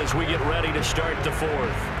 All even as we get ready to start the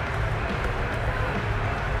fourth.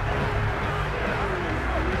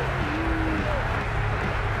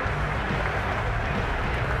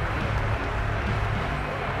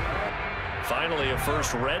 Finally, a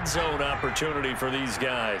first red zone opportunity for these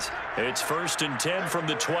guys. It's 1st and 10 from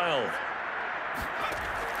the 12.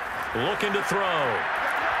 Looking to throw.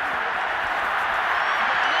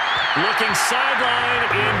 Looking sideline,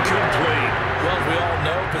 incomplete. Well, we all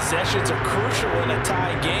know possessions are crucial in a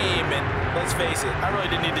tie game, and let's face it, I really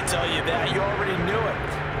didn't need to tell you that. You already knew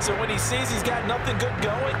it. So when he sees he's got nothing good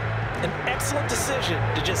going, an excellent decision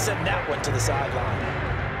to just send that one to the sideline.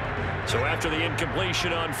 So after the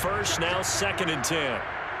incompletion on first, now 2nd and 10.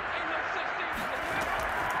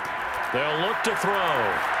 They'll look to throw.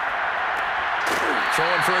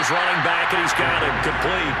 Throwing for his running back, and he's got him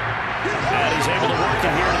complete. And he's able to work it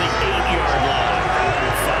here to the 8-yard line.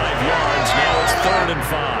 5 yards, now it's 3rd and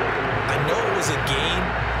 5. I know it was a gain,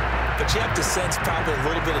 but you have to sense probably a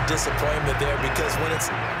little bit of disappointment there because when it's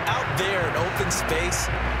out there in open space,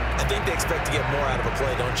 I think they expect to get more out of a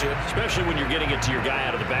play, don't you? Especially when you're getting it to your guy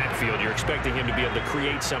out of the backfield. You're expecting him to be able to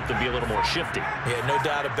create something, be a little more shifty. Yeah, no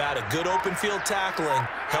doubt about it. Good open field tackling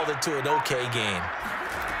held it to an okay gain.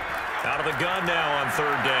 Out of the gun now on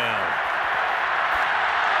 3rd down.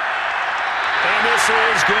 And this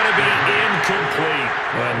is going to be incomplete.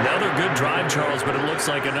 Another good drive, Charles, but it looks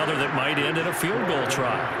like another that might end in a field goal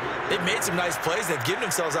try. They've made some nice plays. They've given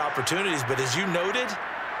themselves opportunities, but as you noted,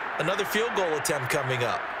 another field goal attempt coming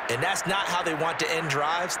up. And that's not how they want to end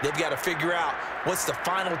drives. They've got to figure out what's the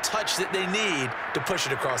final touch that they need to push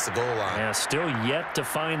it across the goal line. Yeah, still yet to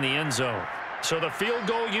find the end zone. So the field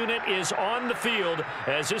goal unit is on the field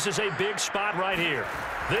as this is a big spot right here.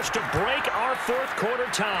 This to break our 4th quarter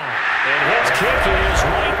tie. And his kick is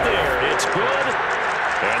right there. It's good.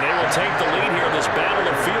 And they will take the lead here in this battle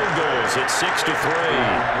of field goals. It's 6-3.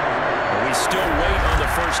 We still wait on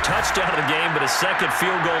the first touchdown of the game, but a second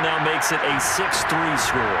field goal now makes it a 6-3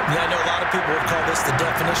 score. Yeah, I know a lot of people would call this the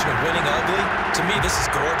definition of winning ugly. To me, this is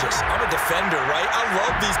gorgeous. I'm a defender, right? I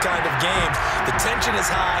love these kind of games. The tension is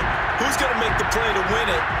high. Who's going to make the play to win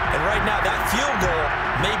it? And right now, that field goal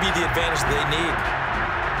may be the advantage they need.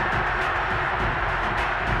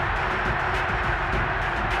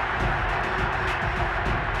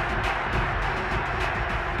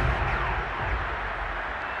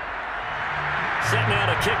 Set now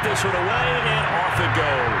to kick this one away, and off it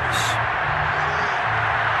goes.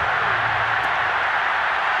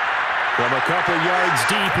 From a couple yards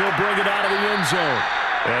deep, he'll bring it out of the end zone.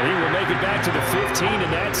 And he will make it back to the 15,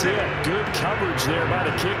 and that's it. Good coverage there by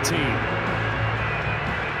the kick team.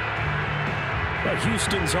 But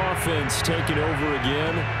Houston's offense taking over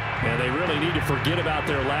again, and they really need to forget about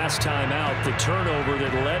their last time out, the turnover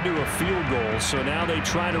that led to a field goal. So now they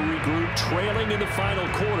try to regroup, trailing in the final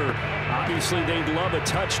quarter. Obviously, they'd love a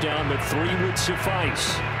touchdown, but 3 would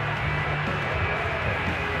suffice.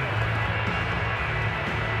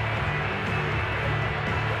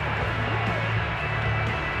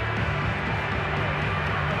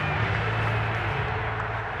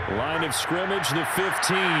 Line of scrimmage, the 15.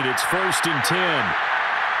 It's 1st and 10.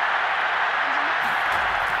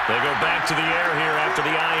 They go back to the air here after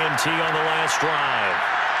the INT on the last drive.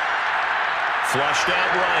 Flushed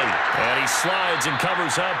out right. And he slides and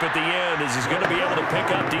covers up at the end as he's going to be able to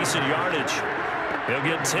pick up decent yardage. He'll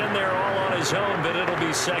get 10 there all on his own, but it'll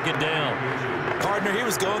be 2nd down. Partner, he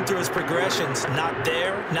was going through his progressions. Not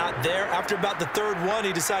there, not there. After about the 3rd one,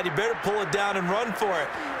 he decided he better pull it down and run for it.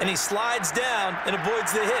 And he slides down and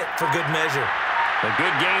avoids the hit for good measure. A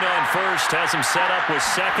good gain on first has him set up with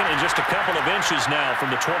 2nd and just a couple of inches now from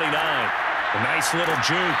the 29. A nice little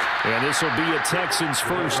juke. And this will be a Texans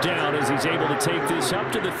 1st down as he's able to take this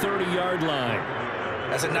up to the 30-yard line.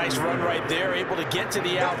 That's a nice run right there, able to get to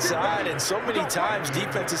the outside. And so many times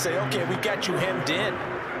defenses say, okay, we got you hemmed in.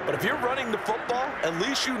 But if you're running the football, at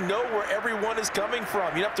least you know where everyone is coming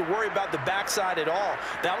from. You don't have to worry about the backside at all.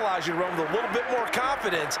 That allows you to run with a little bit more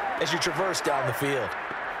confidence as you traverse down the field.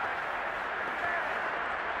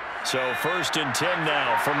 So 1st and 10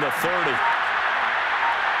 now from the 30.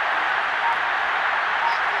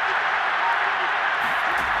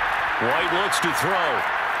 White looks to throw.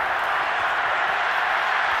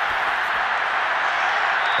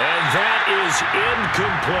 And that is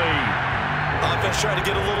incomplete. Offense trying to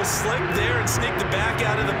get a little slick there and sneak the back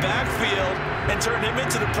out of the backfield and turn him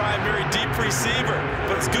into the primary deep receiver.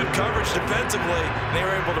 But it's good coverage defensively, and they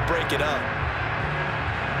were able to break it up.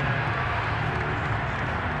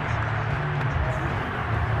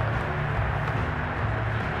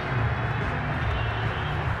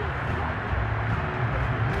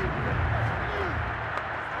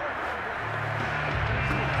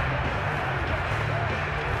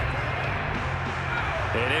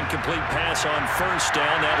 An incomplete pass on 1st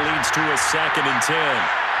down. That leads to a 2nd and 10.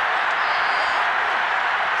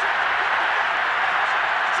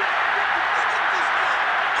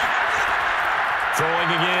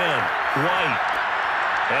 Throwing again. White.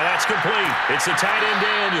 And that's complete. It's the tight end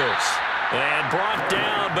Daniels. And brought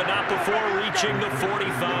down, but not before reaching the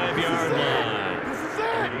 45-yard line.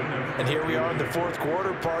 And here we are in the 4th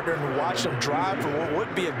quarter, partner, and watch them drive for what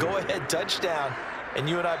would be a go-ahead touchdown. And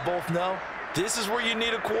you and I both know this is where you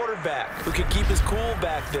need a quarterback who can keep his cool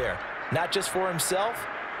back there, not just for himself,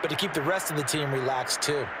 but to keep the rest of the team relaxed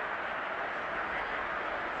too.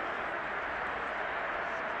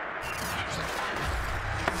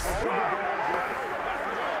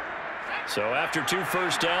 So after 2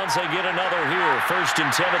 first downs, they get another here. 1st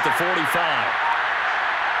and 10 at the 45.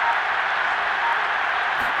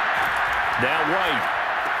 Now White.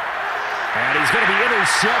 And he's going to be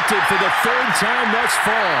intercepted for the 3rd time thus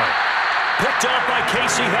far. Picked off by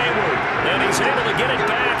Casey Hayward, and he's able to get it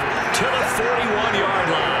back to the 41-yard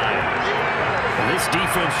line. And this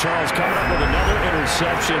defense, Charles, coming up with another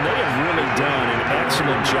interception. They have really done an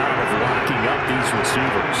excellent job of locking up these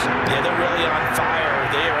receivers. Yeah, they're really on fire.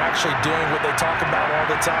 They are actually doing what they talk about all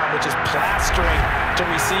the time, which is plastering to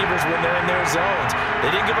receivers when they're in their zones. They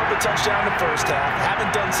didn't give up a touchdown in the 1st half. Haven't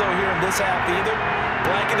done so here in this half either.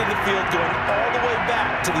 Blanketing the field, going all the way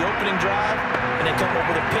back to the opening drive, and they come up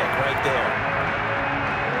with a pick right there.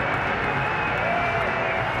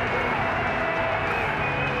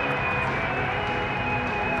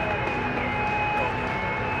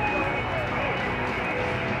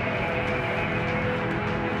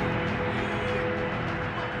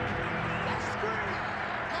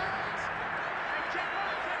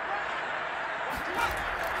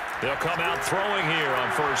 They'll come out throwing here on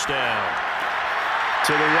 1st down.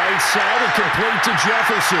 To the right side and complete to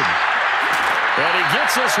Jefferson. And he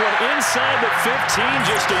gets this one inside the 15,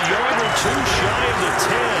 just a yard or 2 shy of the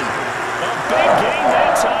 10. A big gain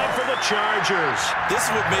that time for the Chargers. This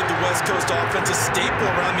is what made the West Coast offense a staple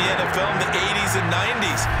around the NFL in the 80s and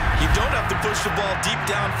 90s. You don't have to push the ball deep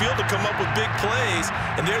downfield to come up with big plays,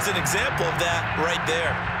 and there's an example of that right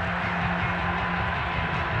there.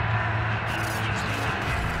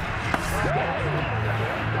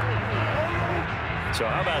 So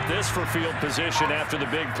how about this for field position after the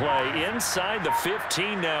big play? Inside the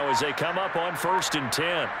 15 now as they come up on 1st and 10.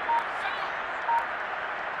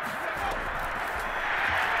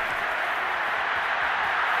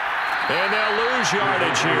 And they'll lose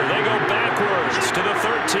yardage here. They go backwards to the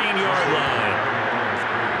 13-yard line.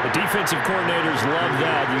 The defensive coordinators love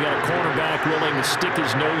that. You got a cornerback willing to stick his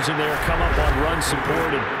nose in there, come up on run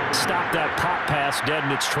support, and stop that pop pass dead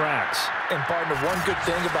in its tracks. And, partner, one good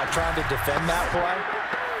thing about trying to defend that play,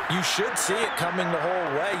 you should see it coming the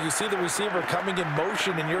whole way. You see the receiver coming in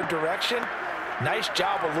motion in your direction. Nice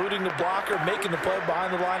job eluding the blocker, making the play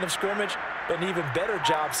behind the line of scrimmage, but an even better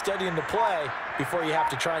job studying the play before you have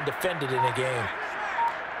to try and defend it in a game.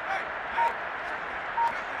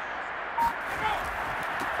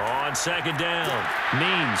 On 2nd down,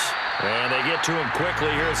 Means. And they get to him quickly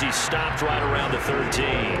here as he stopped right around the 13.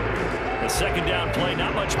 The 2nd down play,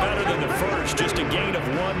 not much better than the 1st, just a gain of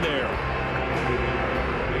 1 there.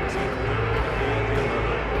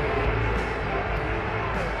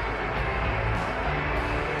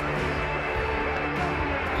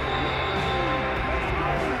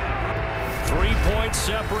 Points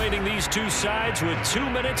separating these two sides with 2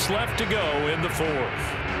 minutes left to go in the 4th.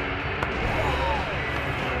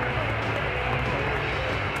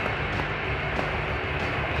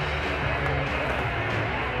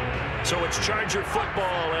 So it's Charger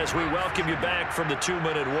football as we welcome you back from the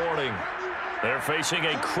 2-minute warning. They're facing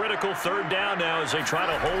a critical third down now as they try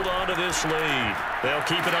to hold on to this lead. They'll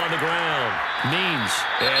keep it on the ground. Means,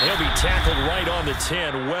 and he'll be tackled right on the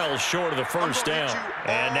 10, well short of the first down.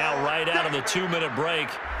 And now right out of the 2-minute break,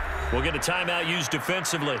 we'll get a timeout used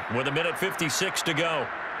defensively with 1:56 to go.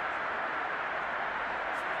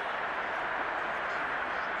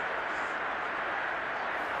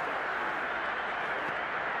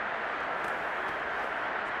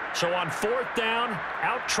 So on 4th down,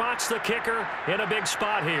 out trots the kicker in a big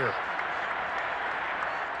spot here.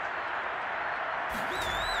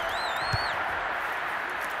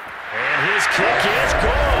 And his kick is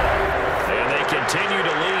good. And they continue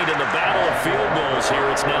to lead in the battle of field goals here.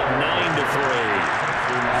 It's now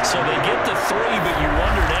 9-3. So they get to 3, but you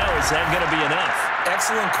wonder now, is that going to be enough?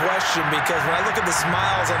 Excellent question, because when I look at the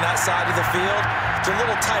smiles on that side of the field, they're a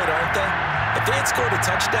little tight, aren't they? If they had scored a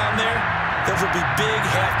touchdown there, those would be big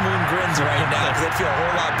half-moon grins right now because they'd feel a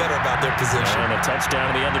whole lot better about their position. And a touchdown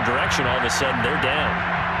in the other direction, all of a sudden they're down.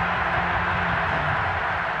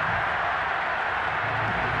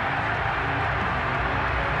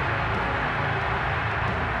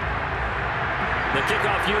 The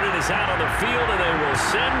kickoff unit is out on the field, and they will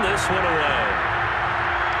send this one away.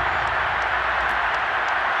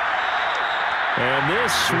 And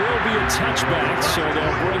this will be a touchback, so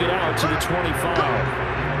they'll bring it out to the 25.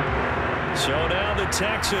 So now the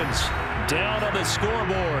Texans down on the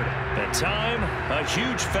scoreboard. And time, a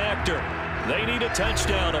huge factor. They need a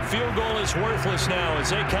touchdown. A field goal is worthless now as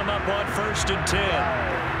they come up on 1st and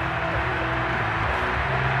 10.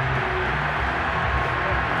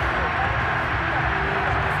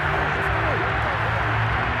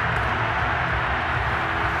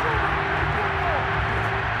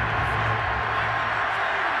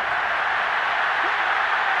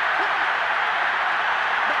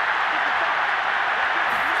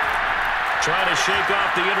 Trying to shake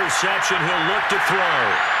off the interception. He'll look to throw.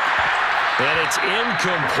 And it's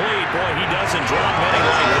incomplete. Boy, he doesn't drop many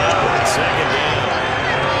like that on 2nd down.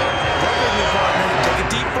 Working the partner. Take a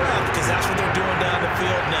deep breath because that's what they're doing down the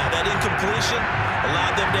field now. That incompletion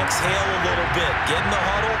allowed them to exhale a little bit. Get in the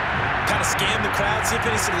huddle. Kind of scan the crowd. See if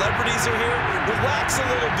any celebrities are here. Relax a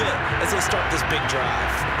little bit as they start this big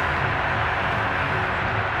drive.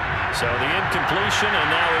 So the incompletion, and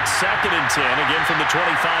now it's 2nd and 10, again from the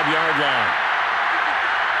 25-yard line.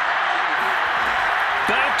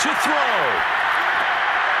 Back to throw.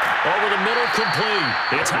 Over the middle, complete.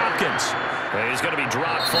 It's Hopkins. And he's going to be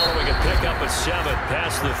dropped following a pickup of 7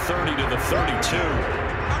 past the 30 to the 32.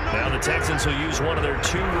 Now the Texans will use one of their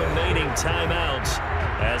 2 remaining timeouts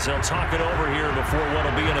as they'll talk it over here before what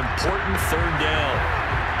will be an important 3rd down.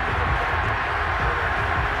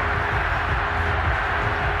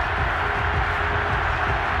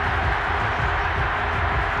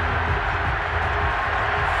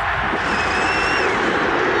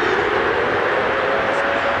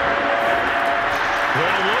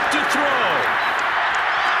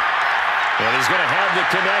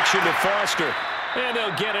 Connection to Foster, and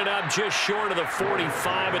they'll get it up just short of the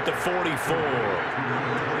 45 at the 44.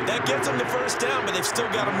 That gets them the 1st down, but they've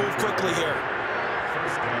still got to move quickly here.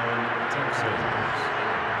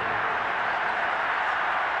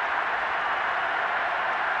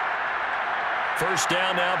 First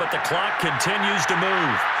down now, but the clock continues to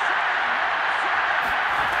move.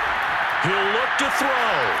 He'll look to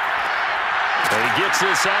throw. And he gets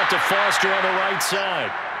this out to Foster on the right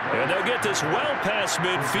side. And they'll get this well past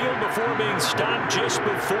midfield before being stopped just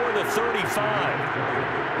before the 35.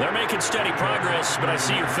 They're making steady progress, but I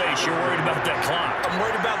see your face. You're worried about that clock. I'm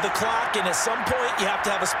worried about the clock, and at some point you have to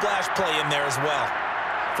have a splash play in there as well.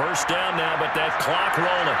 First down now, but that clock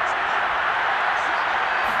rolling.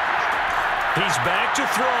 He's back to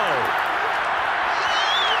throw.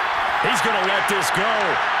 He's going to let this go.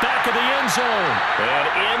 Back of the end zone. And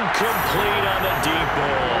incomplete on the deep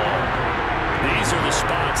ball. These are the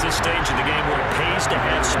spots, this stage of the game, where it pays to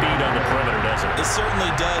have speed on the perimeter, doesn't it? It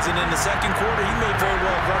certainly does, and in the 2nd quarter, he may very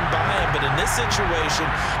well run by him, but in this situation,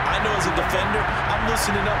 I know as a defender, I'm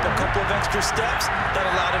loosening up a couple of extra steps that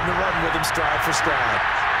allowed him to run with him stride for stride.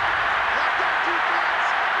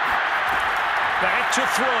 Back to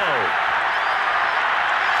throw.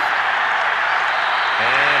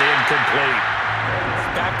 And incomplete.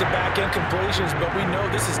 Back-to-back incompletions, but we know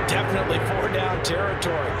this is definitely 4-down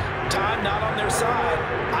territory. Time not on their side.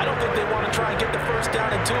 I don't think they want to try and get the 1st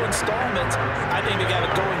down in 2 installments. I think they got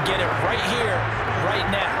to go and get it right here, right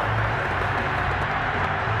now.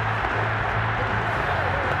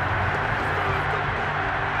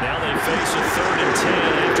 Now they face a 3rd and 10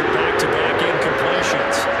 after back-to-back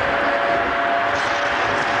incompletions.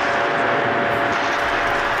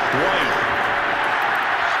 White.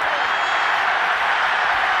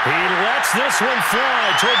 one fly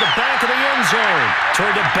toward the back of the end zone.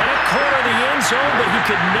 Toward the back corner of the end zone, but he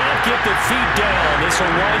could not get the feet down. This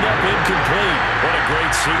will wind up incomplete. What a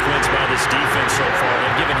great sequence by this defense so far.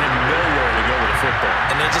 They've given him nowhere to go with the football.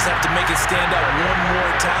 And they just have to make it stand up one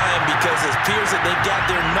more time because it appears that they've got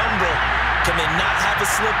their number. Can they not have a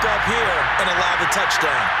slip up here and allow the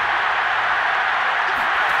touchdown?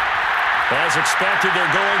 As expected,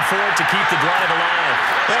 they're going for it to keep the drive alive.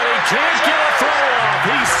 And he can't get a throw off.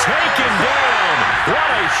 He's taken down. What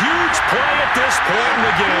a huge play at this point in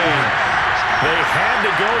the game. They had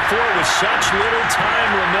to go for it with such little time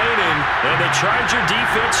remaining. And the Charger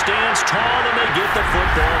defense stands tall and they get the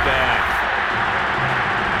football back.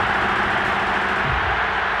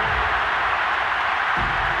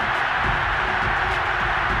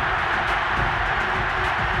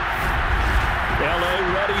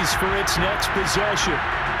 For its next possession.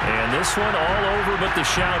 And this one all over but the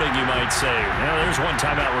shouting, you might say. Now, there's one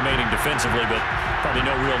timeout remaining defensively, but probably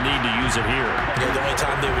no real need to use it here. Yeah, the only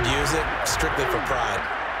time they would use it, strictly for pride.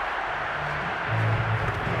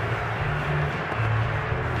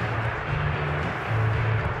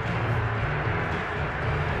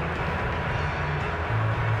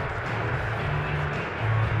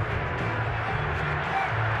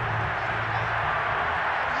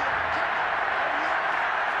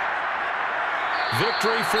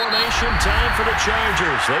 Victory formation time for the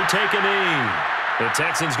Chargers. They take a knee. The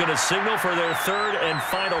Texans going to signal for their third and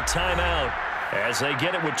final timeout as they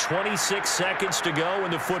get it with 26 seconds to go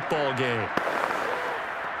in the football game.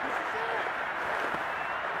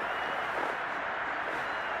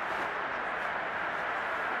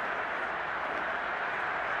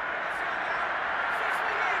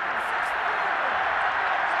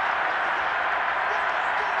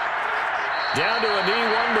 Down to a knee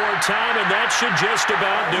one more time, and that should just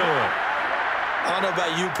about do it. I don't know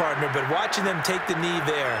about you, partner, but watching them take the knee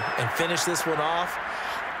there and finish this one off,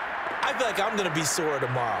 I feel like I'm going to be sore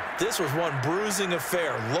tomorrow. This was one bruising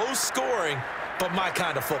affair. Low scoring, but my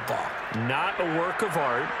kind of football. Not a work of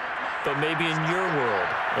art, but maybe in your world,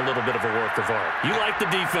 a little bit of a work of art. You like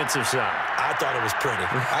the defensive side. I thought it was pretty.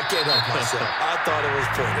 I can't help myself. I thought it was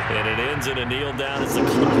pretty. And it ends in a kneel down as the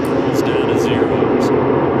clock rolls down to zeros.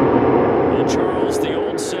 Well, Charles, the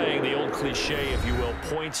old saying, the old cliche, if you will,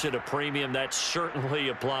 points at a premium. That certainly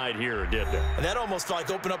applied here, didn't it? And that almost felt like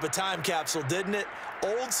opened up a time capsule, didn't it?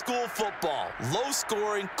 Old school football, low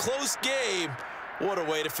scoring, close game. What a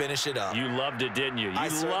way to finish it up. You loved it, didn't you? You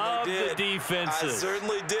loved the defenses. I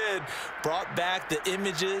certainly did. Brought back the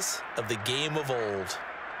images of the game of old.